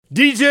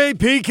DJ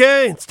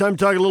PK, it's time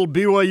to talk a little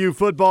BYU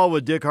football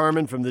with Dick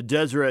Harmon from the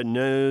Deseret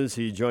News.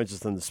 He joins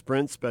us on the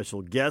Sprint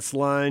special guest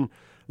line.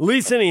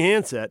 Lease any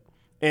handset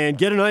and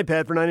get an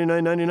iPad for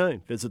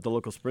 $99.99. Visit the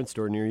local Sprint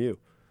store near you.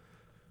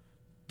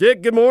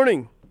 Dick, good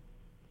morning.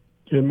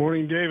 Good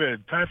morning,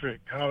 David.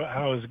 Patrick,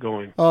 how is it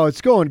going? Oh,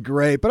 it's going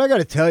great. But I got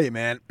to tell you,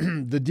 man,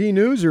 the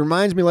D-News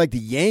reminds me like the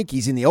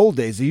Yankees in the old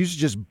days. They used to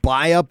just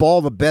buy up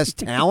all the best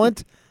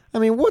talent. I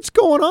mean, what's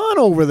going on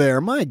over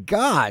there? My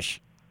gosh.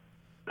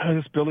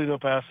 Just building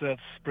up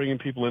assets, bringing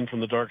people in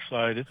from the dark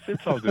side.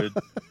 It's all good.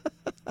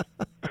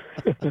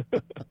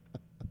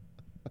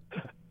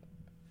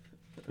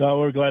 No,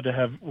 we're glad to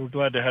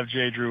have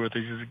Jay Drew with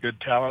us. He's a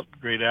good talent,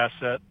 great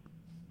asset,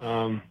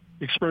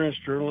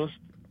 experienced journalist,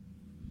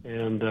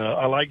 and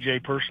I like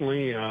Jay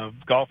personally.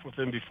 Golfed with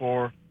him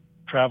before,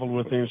 traveled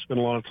with him, spent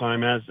a lot of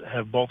time, as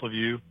have both of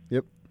you.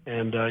 Yep.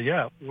 And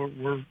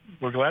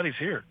we're glad he's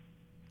here.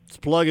 It's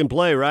plug and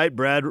play, right?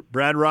 Brad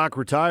Rock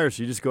retires,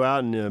 so you just go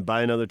out and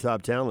buy another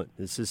top talent.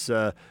 This is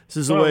the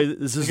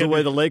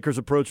way the Lakers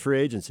approach free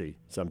agency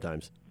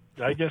sometimes.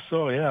 I guess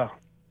so. Yeah,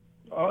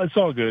 it's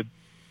all good.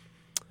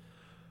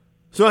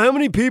 So, how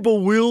many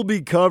people will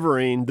be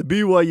covering the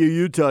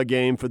BYU-Utah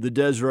game for the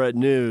Deseret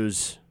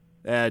News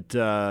at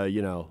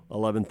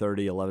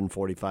 11:30,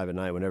 11:45 at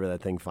night, whenever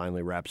that thing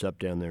finally wraps up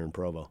down there in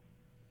Provo?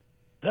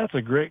 That's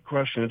a great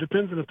question. It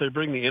depends on if they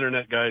bring the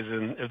internet guys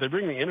in. If they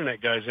bring the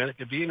internet guys in, it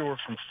could be anywhere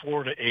from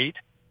 4 to 8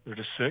 or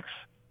to 6.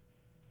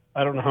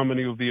 I don't know how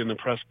many will be in the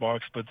press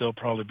box, but there'll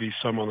probably be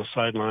some on the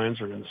sidelines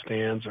or in the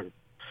stands or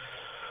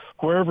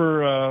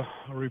wherever a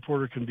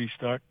reporter can be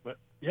stuck. But,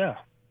 yeah.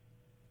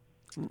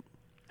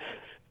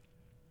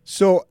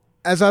 So,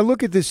 as I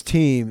look at this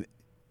team,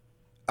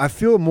 I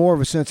feel more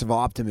of a sense of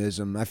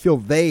optimism. I feel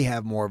they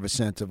have more of a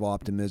sense of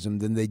optimism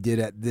than they did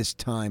at this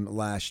time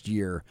last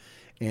year.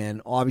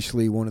 And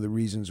obviously one of the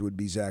reasons would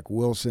be Zach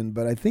Wilson,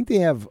 but I think they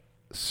have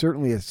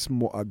certainly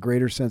a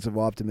greater sense of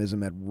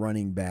optimism at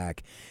running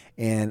back.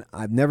 And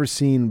I've never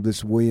seen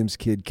this Williams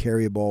kid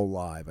carry a ball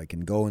live. I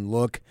can go and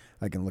look.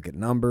 I can look at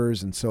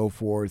numbers and so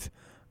forth.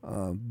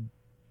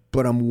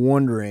 But I'm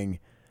wondering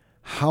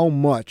how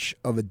much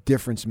of a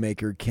difference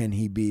maker can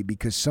he be?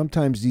 Because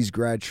sometimes these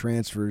grad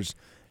transfers,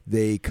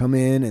 they come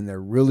in and they're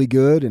really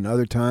good, and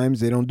other times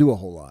they don't do a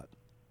whole lot.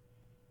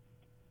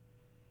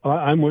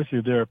 I'm with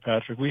you there,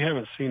 Patrick. We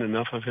haven't seen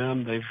enough of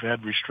him. They've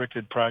had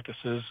restricted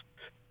practices.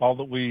 All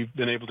that we've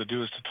been able to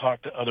do is to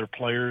talk to other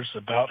players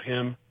about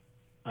him,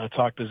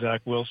 talk to Zach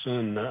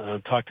Wilson,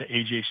 talk to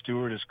A.J.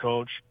 Stewart, his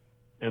coach,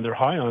 and they're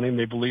high on him.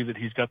 They believe that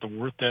he's got the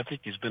work ethic.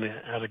 He's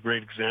had a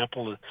great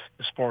example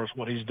as far as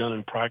what he's done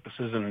in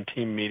practices and in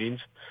team meetings.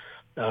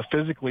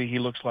 Physically, he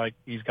looks like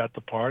he's got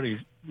the part. He's,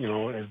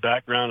 his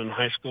background in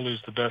high school, he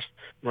was the best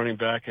running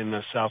back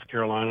in South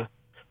Carolina.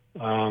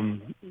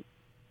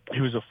 He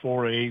was a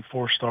 4A,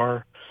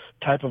 4-star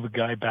type of a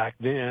guy back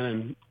then,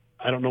 and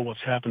I don't know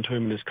what's happened to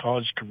him in his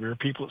college career.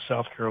 People at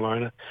South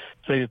Carolina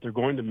say that they're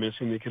going to miss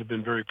him. They could have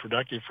been very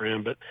productive for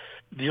him, but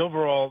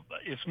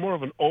it's more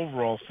of an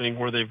overall thing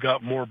where they've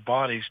got more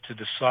bodies to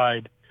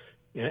decide,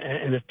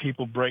 and if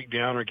people break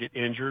down or get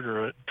injured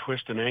or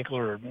twist an ankle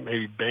or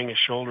maybe bang a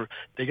shoulder,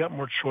 they got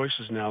more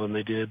choices now than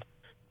they did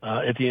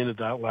at the end of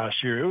that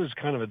last year. It was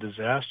kind of a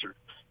disaster.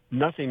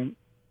 Nothing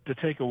to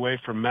take away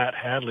from Matt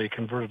Hadley, a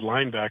converted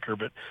linebacker,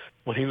 but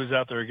when he was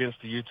out there against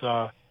the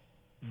Utah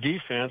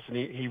defense and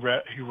he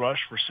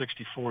rushed for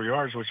 64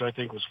 yards, which I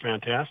think was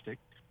fantastic,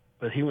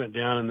 but he went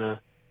down in the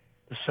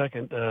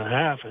second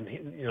half and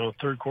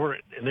third quarter,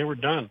 and they were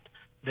done.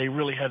 They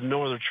really had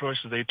no other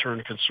choices. They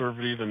turned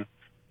conservative, and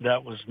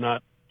that was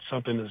not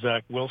something that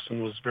Zach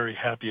Wilson was very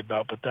happy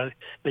about. But that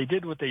they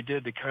did what they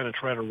did to kind of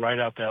try to ride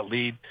out that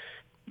lead.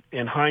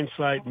 In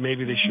hindsight,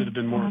 maybe they should have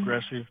been more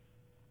aggressive.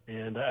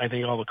 And I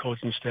think all the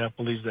coaching staff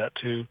believes that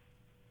too.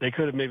 They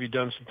could have maybe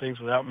done some things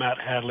without Matt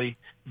Hadley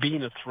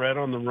being a threat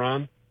on the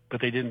run,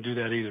 but they didn't do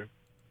that either.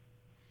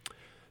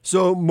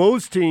 So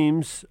most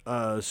teams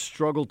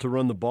struggle to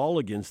run the ball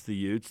against the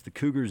Utes. The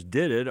Cougars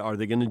did it. Are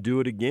they going to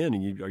do it again?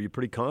 And are you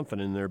pretty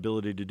confident in their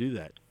ability to do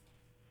that?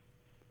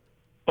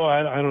 Oh,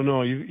 I don't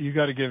know. You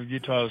got to give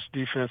Utah's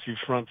defensive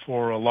front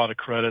four a lot of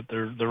credit.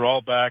 They're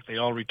all back. They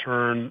all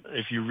return.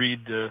 If you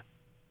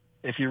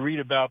read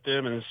about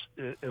them and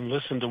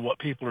listen to what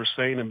people are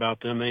saying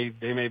about them,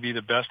 they may be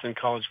the best in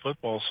college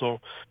football. So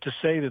to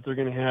say that they're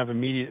going to have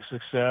immediate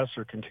success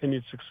or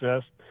continued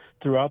success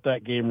throughout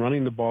that game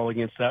running the ball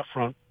against that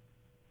front,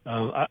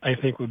 I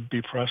think would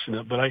be pressing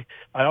it. But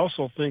I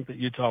also think that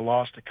Utah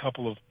lost a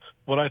couple of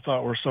what I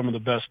thought were some of the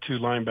best two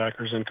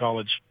linebackers in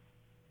college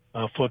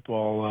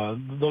football.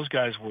 Those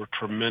guys were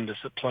tremendous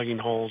at plugging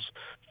holes,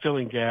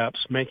 filling gaps,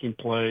 making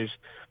plays.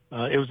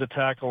 It was a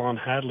tackle on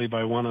Hadley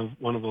by one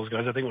of those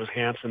guys. I think it was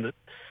Hansen that,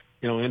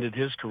 ended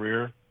his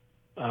career.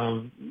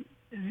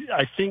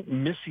 I think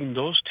missing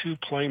those two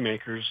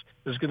playmakers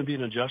is going to be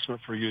an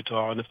adjustment for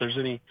Utah. And if there's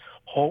any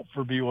hope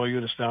for BYU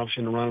in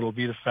establishing the run, it'll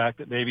be the fact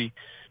that maybe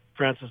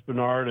Francis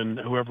Bernard and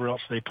whoever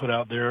else they put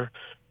out there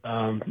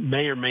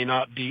may or may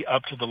not be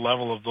up to the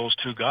level of those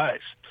two guys.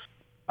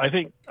 I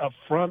think up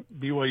front,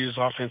 BYU's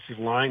offensive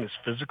line is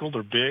physical.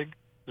 They're big.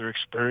 They're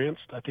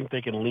experienced. I think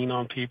they can lean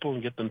on people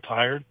and get them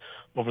tired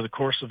over the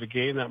course of a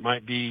game. That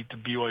might be to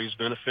BYU's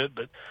benefit.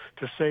 But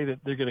to say that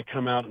they're going to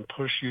come out and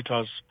push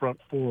Utah's front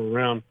four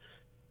around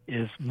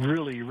is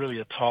really, really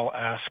a tall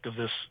ask of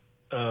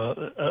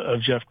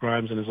of Jeff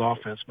Grimes and his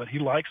offense. But he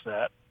likes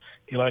that.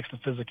 He likes the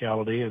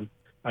physicality, and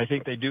I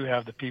think they do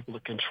have the people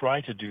that can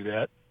try to do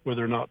that.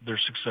 Whether or not they're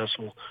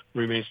successful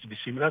remains to be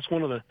seen. But that's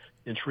one of the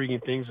intriguing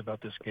things about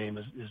this game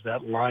is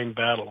that line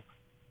battle,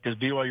 because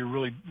BYU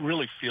really,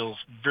 really feels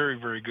very,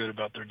 very good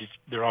about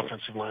their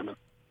offensive linemen.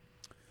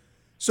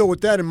 So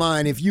with that in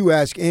mind, if you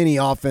ask any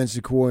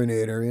offensive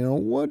coordinator,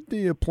 what do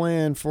you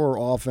plan for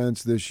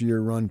offense this year,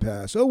 run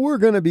pass? Oh, we're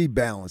going to be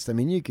balanced. I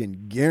mean, you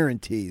can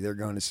guarantee they're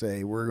going to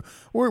say we're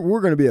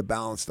going to be a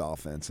balanced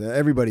offense.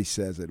 Everybody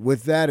says it.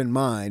 With that in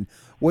mind,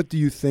 what do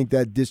you think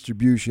that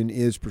distribution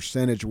is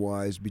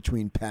percentage-wise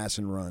between pass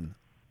and run?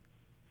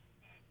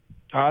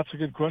 That's a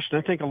good question.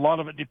 I think a lot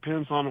of it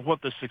depends on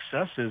what the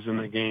success is in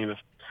the game.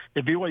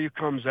 If BYU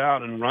comes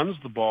out and runs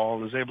the ball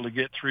and is able to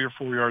get 3 or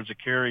 4 yards of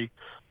carry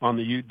on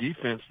the Ute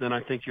defense, then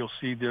I think you'll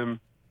see them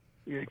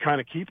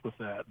kind of keep with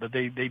that. But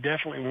they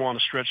definitely want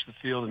to stretch the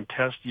field and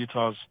test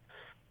Utah's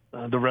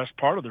the rest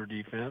part of their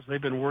defense.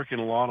 They've been working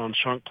a lot on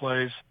chunk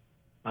plays,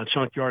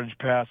 chunk yardage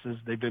passes.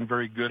 They've been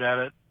very good at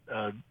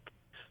it.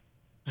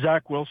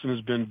 Zach Wilson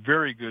has been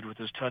very good with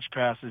his touch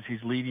passes.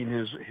 He's leading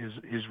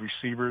his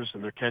receivers,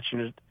 and they're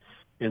catching it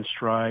in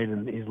stride,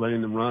 and he's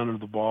letting them run under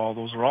the ball.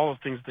 Those are all the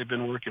things they've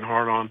been working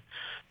hard on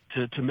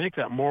to make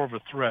that more of a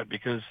threat,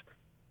 because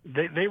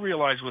they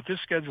realize with this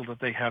schedule that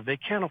they have, they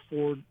can't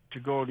afford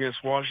to go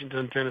against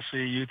Washington,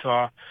 Tennessee,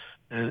 Utah,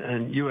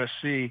 and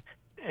USC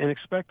and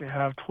expect to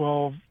have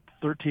 12,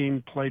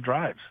 13 play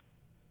drives.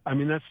 I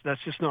mean,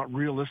 that's just not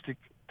realistic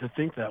to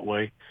think that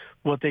way.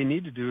 What they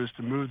need to do is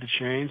to move the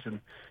chains and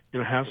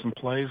have some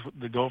plays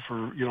that go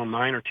for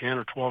 9 or 10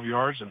 or 12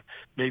 yards, and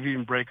maybe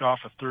even break off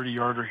a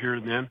 30-yarder here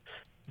and then.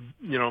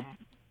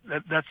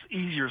 That's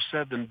easier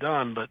said than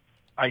done, but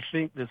I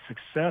think the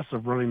success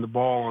of running the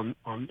ball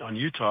on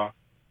Utah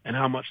and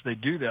how much they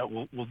do that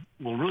will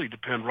really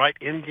depend right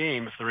in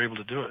game if they're able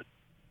to do it.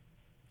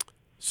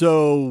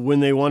 So when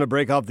they want to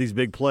break off these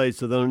big plays,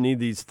 so they don't need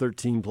these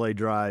 13 play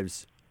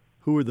drives,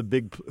 who's the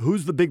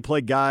big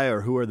play guy,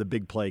 or who are the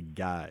big play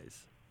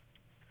guys?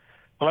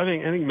 Well, I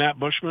think Matt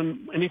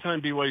Bushman,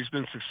 anytime BYU's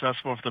been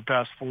successful for the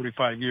past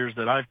 45 years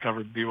that I've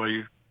covered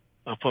BYU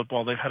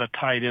football, they've had a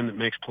tight end that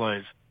makes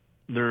plays.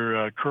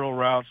 They're curl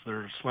routes,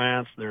 they're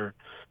slants,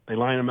 they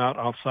line them out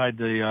outside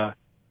the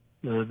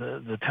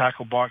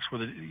tackle box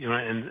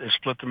and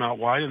split them out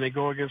wide, and they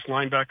go against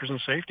linebackers and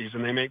safeties,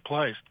 and they make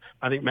plays.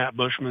 I think Matt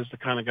Bushman is the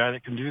kind of guy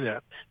that can do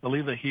that.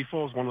 Aleva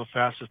Hifo is one of the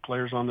fastest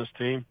players on this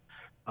team.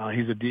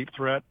 He's a deep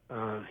threat.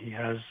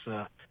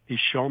 He's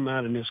shown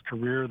that in his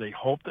career. They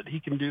hope that he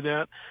can do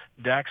that.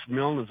 Dax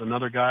Milne is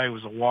another guy who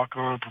was a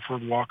walk-on,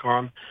 preferred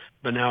walk-on,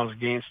 but now has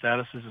gained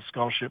status as a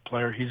scholarship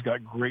player. He's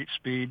got great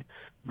speed,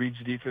 reads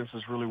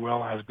defenses really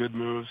well, has good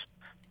moves.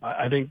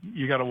 I think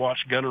you got to watch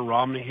Gunnar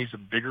Romney. He's a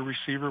bigger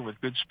receiver with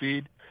good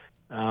speed.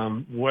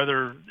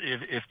 Whether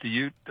if the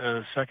Ute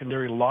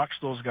secondary locks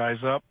those guys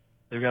up,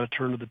 they've got to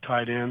turn to the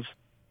tight ends.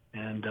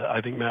 And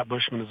I think Matt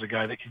Bushman is a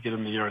guy that could get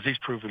him the yards. He's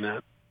proven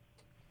that.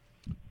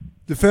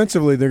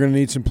 Defensively, they're going to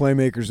need some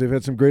playmakers. They've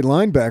had some great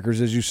linebackers,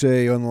 as you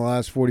say, on the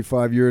last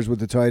 45 years with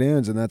the tight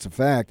ends, and that's a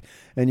fact.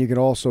 And you can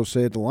also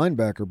say at the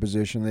linebacker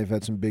position, they've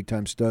had some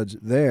big-time studs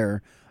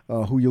there.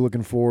 Who you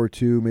looking forward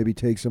to maybe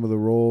take some of the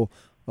role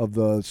of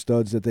the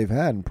studs that they've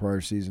had in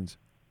prior seasons?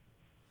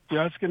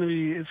 Yeah, it's going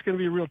to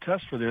be a real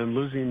test for them,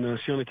 losing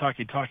Sione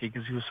Takitaki,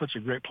 because he was such a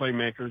great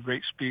playmaker,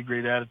 great speed,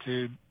 great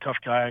attitude, tough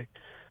guy.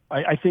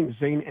 I think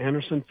Zane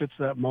Anderson fits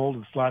that mold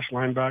of flash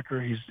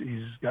linebacker.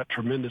 He's got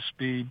tremendous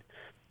speed.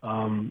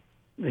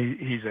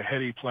 He's a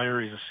heady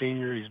player. He's a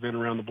senior. He's been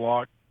around the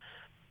block.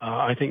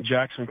 I think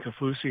Jackson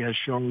Kafusi has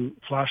shown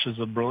flashes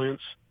of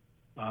brilliance.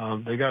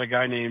 They got a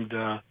guy named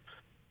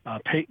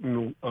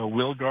Peyton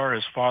Wilgar.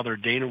 His father,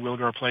 Dana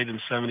Wilgar, played in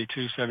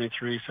 72,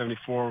 73,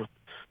 74 with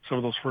some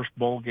of those first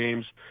bowl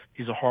games.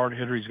 He's a hard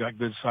hitter. He's got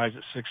good size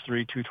at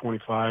 6'3",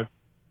 225.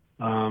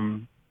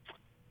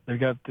 They've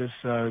got this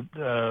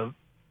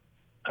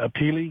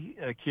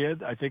Peely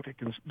kid, I think, that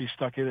can be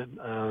stuck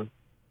in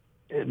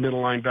at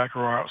middle linebacker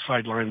or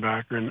outside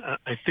linebacker. And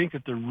I think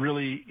that they're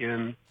really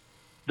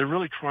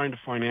trying to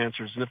find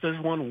answers. And if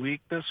there's one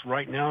weakness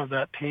right now of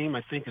that team,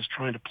 I think is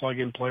trying to plug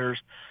in players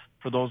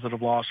for those that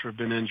have lost or have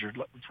been injured.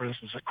 For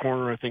instance, at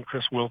corner, I think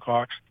Chris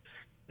Wilcox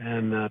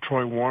and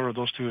Troy Warner,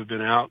 those two have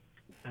been out.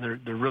 And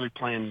they're really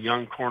playing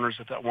young corners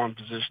at that one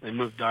position. They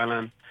moved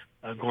Dylan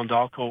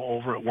Gondalco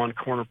over at one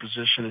corner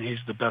position, and he's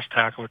the best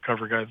tackler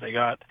cover guy they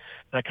got.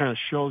 That kind of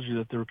shows you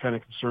that they were kind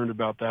of concerned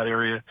about that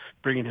area,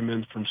 bringing him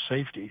in from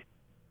safety.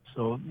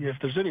 So if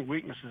there's any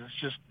weaknesses,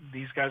 it's just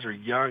these guys are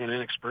young and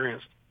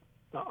inexperienced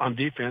on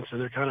defense,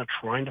 and they're kind of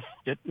trying to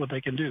fit what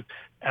they can do.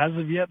 As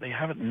of yet, they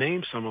haven't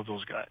named some of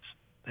those guys.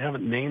 They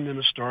haven't named them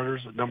as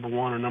starters at number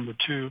one or number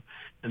two,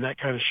 and that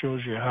kind of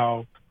shows you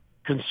how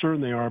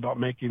concerned they are about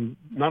making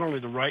not only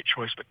the right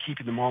choice, but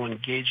keeping them all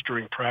engaged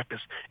during practice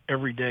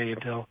every day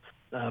until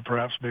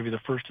perhaps maybe the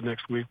first of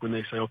next week when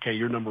they say, okay,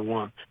 you're number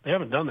one. They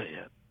haven't done that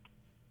yet.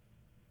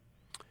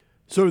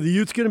 So are the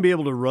Utes going to be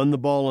able to run the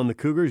ball on the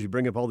Cougars? You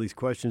bring up all these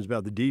questions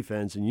about the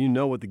defense, and you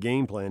know what the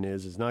game plan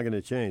is. It's not going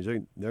to change.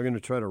 They're going to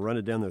try to run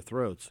it down their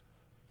throats.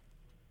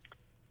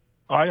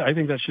 I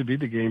think that should be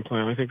the game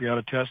plan. I think they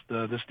ought to test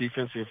this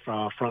defensive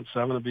front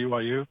seven of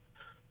BYU.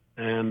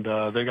 And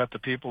they got the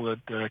people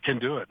that can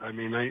do it. I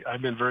mean,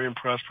 I've been very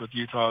impressed with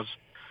Utah's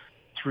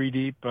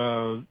three-deep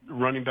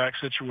running back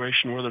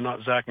situation. Whether or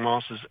not Zach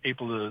Moss is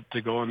able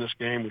to go in this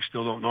game, we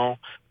still don't know,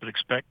 but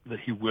expect that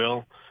he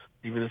will,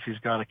 even if he's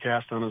got a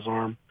cast on his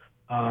arm.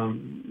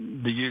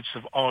 The Utes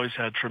have always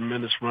had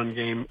tremendous run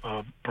game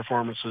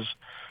performances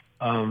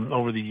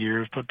over the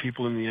years, put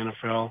people in the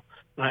NFL.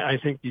 I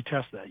think you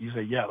test that. You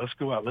say, yeah, let's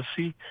go out. Let's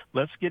see.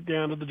 Let's get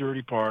down to the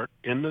dirty part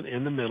in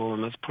the middle,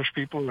 and let's push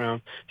people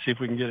around, see if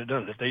we can get it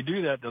done. If they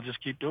do that, they'll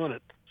just keep doing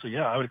it. So,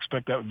 yeah, I would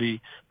expect that would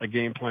be a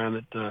game plan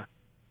that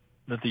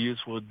the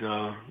Utes would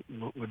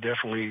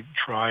definitely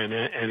try,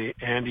 and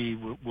Andy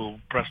will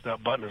press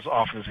that button as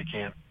often as he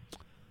can.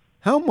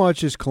 How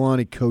much is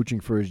Kalani coaching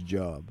for his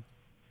job?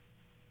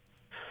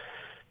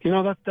 You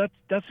know,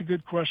 that's a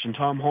good question.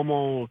 Tom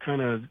Homo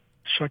kind of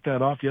shook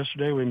that off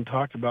yesterday when he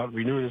talked about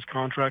renewing his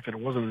contract, and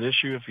it wasn't an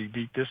issue if he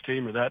beat this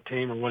team or that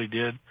team or what he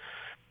did.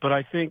 But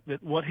I think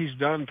that what he's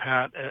done,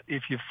 Pat,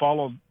 if you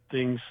follow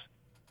things,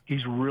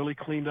 he's really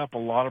cleaned up a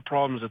lot of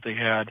problems that they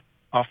had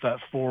off that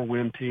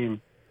 4-win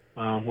team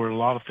where a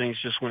lot of things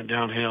just went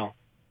downhill.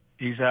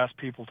 He's asked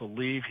people to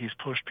leave. He's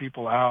pushed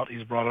people out.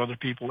 He's brought other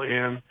people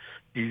in.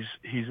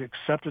 He's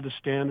accepted a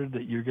standard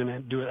that you're going to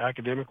do it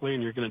academically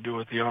and you're going to do it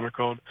with the honor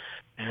code.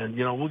 And,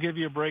 you know, we'll give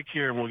you a break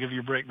here and we'll give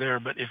you a break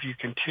there. But if you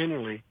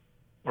continually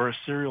are a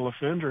serial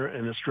offender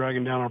and it's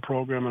dragging down our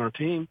program and our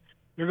team,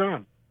 you're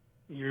gone.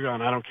 You're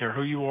gone. I don't care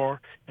who you are.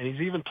 And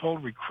he's even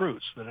told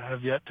recruits that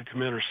have yet to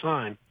commit or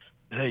sign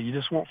that, hey, you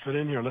just won't fit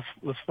in here.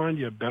 Let's find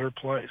you a better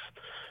place.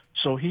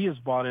 So he has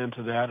bought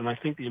into that, and I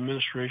think the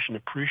administration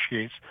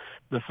appreciates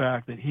the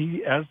fact that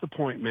he, as the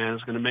point man,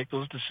 is going to make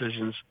those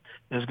decisions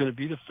and is going to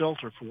be the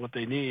filter for what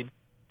they need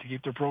to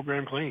keep their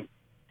program clean.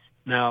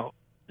 Now,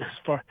 as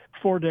far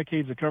 4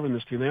 decades of covering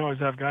this team, they always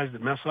have guys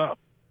that mess up,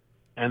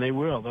 and they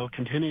will. They'll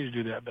continue to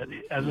do that. But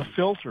as a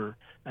filter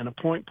and a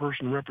point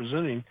person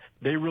representing,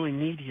 they really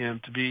need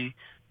him to be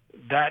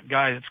that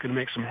guy that's going to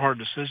make some hard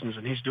decisions,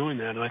 and he's doing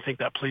that, and I think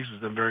that pleases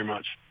them very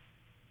much.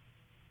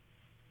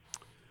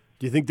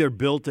 Do you think they're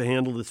built to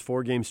handle this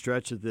 4-game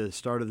stretch at the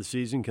start of the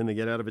season? Can they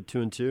get out of it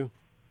 2-2?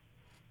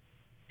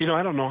 You know,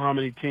 I don't know how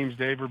many teams,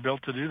 Dave, are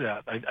built to do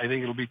that. I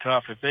think it'll be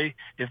tough. If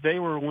they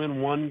were to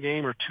win 1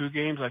 game or 2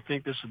 games, I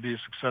think this would be a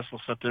successful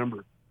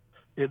September.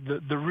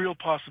 The real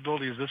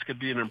possibility is this could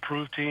be an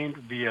improved team,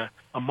 could be a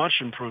much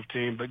improved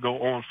team, but go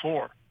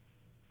 0-4.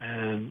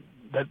 And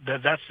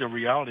that's the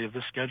reality of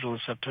this schedule in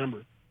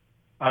September.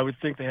 I would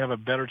think they have a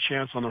better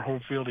chance on their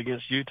home field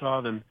against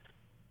Utah than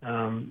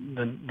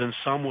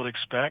some would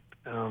expect.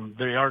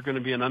 They are going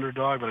to be an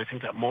underdog, but I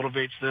think that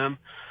motivates them.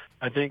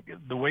 I think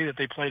the way that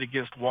they played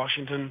against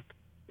Washington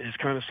is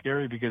kind of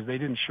scary because they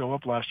didn't show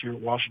up last year at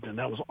Washington.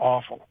 That was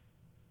awful.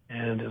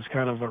 And it's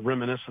kind of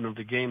reminiscent of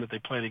the game that they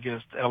played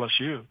against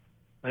LSU.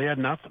 They had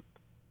nothing.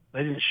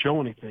 They didn't show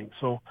anything.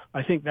 So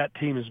I think that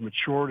team has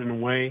matured in a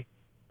way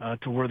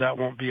to where that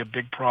won't be a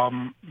big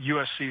problem.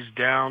 USC's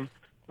down.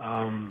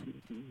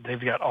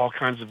 They've got all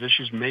kinds of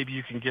issues. Maybe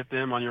you can get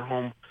them on your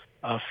home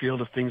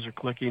field if things are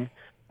clicking.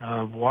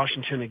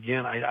 Washington,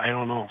 again, I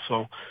don't know.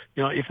 So,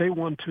 you know, if they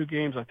won 2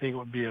 games, I think it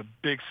would be a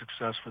big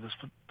success for this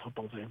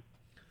football team.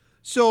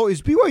 So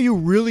is BYU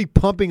really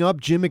pumping up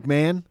Jim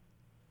McMahon?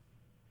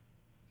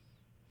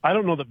 I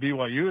don't know that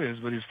BYU is,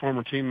 but his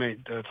former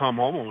teammate Tom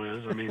Holmoe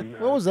is. I mean,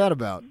 what was that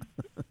about?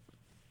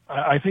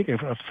 I think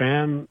if a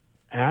fan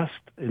asked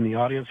in the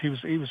audience, he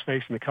was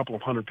facing a couple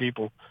of hundred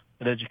people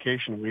at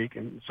Education Week,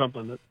 and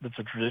something that's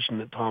a tradition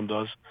that Tom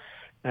does.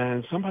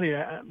 And somebody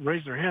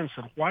raised their hand and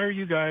said, why are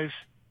you guys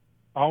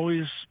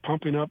always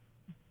pumping up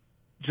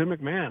Jim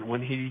McMahon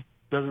when he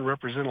doesn't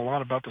represent a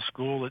lot about the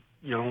school that,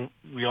 you know,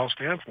 we all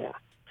stand for?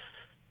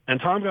 And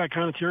Tom got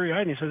kind of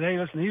teary-eyed, and he said, hey,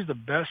 listen, he's the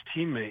best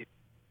teammate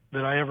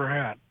that I ever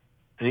had.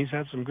 And he's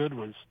had some good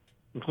ones,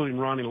 including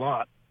Ronnie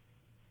Lott.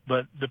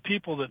 But the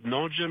people that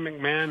know Jim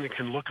McMahon and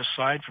can look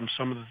aside from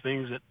some of the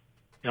things that,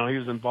 you know, he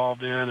was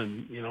involved in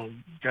and, you know,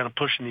 kind of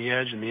pushing the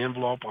edge and the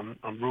envelope on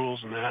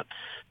rules and that.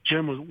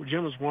 Jim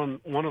was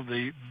one of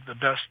the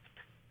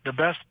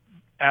best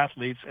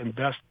athletes and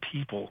best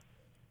people,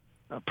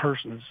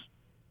 persons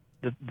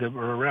that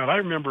were around. I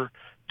remember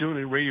doing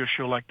a radio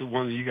show like the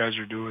one that you guys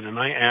are doing,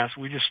 and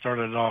we just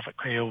started it off at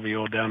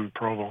KOVO down in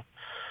Provo.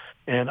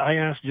 And I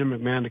asked Jim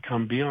McMahon to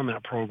come be on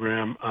that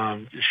program,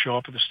 to show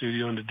up at the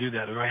studio and to do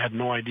that. And I had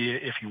no idea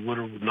if he would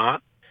or would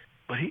not.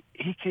 But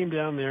he came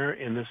down there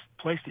in this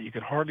place that you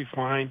could hardly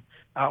find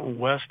out in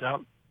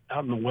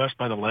the west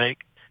by the lake.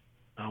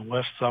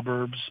 west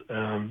suburbs,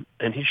 and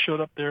he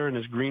showed up there in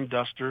his green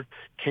Duster,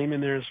 came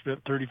in there and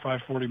spent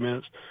 35, 40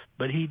 minutes,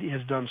 but he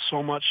has done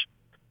so much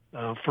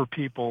for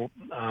people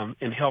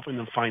in helping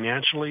them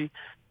financially.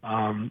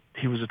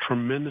 He was a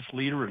tremendous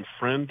leader and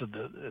friend to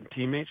and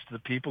teammates, to the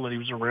people that he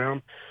was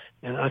around.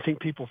 And I think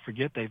people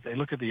forget, they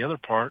look at the other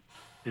part,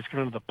 it's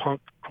kind of the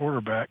punk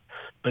quarterback,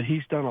 but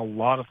he's done a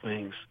lot of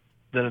things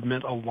that have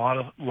meant a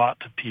lot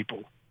to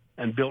people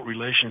and built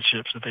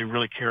relationships that they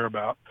really care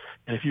about.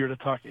 And if you were to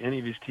talk to any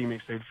of his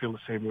teammates, they'd feel the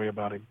same way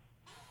about him.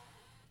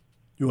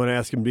 You want to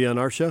ask him to be on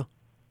our show?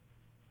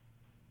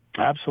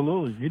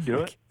 Absolutely. You'd do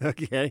it.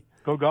 Okay.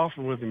 Go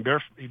golfing with him.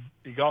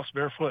 He golfs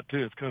barefoot,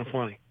 too. It's kind of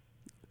funny.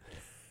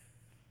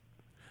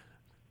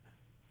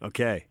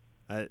 Okay.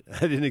 I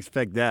didn't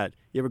expect that.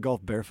 You ever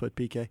golf barefoot,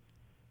 PK?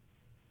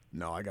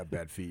 No, I got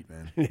bad feet,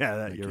 man.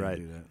 Yeah, you're right.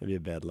 That'd be a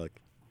bad look.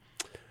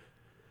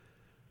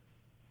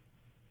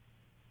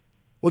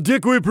 Well,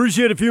 Dick, we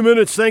appreciate a few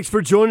minutes. Thanks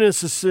for joining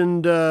us.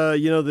 And,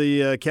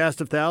 the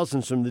cast of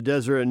thousands from the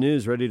Deseret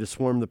News ready to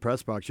swarm the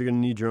press box. You're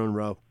going to need your own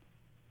row.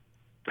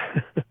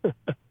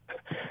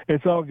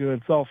 It's all good.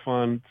 It's all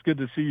fun. It's good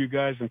to see you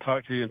guys and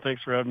talk to you, and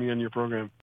thanks for having me on your program.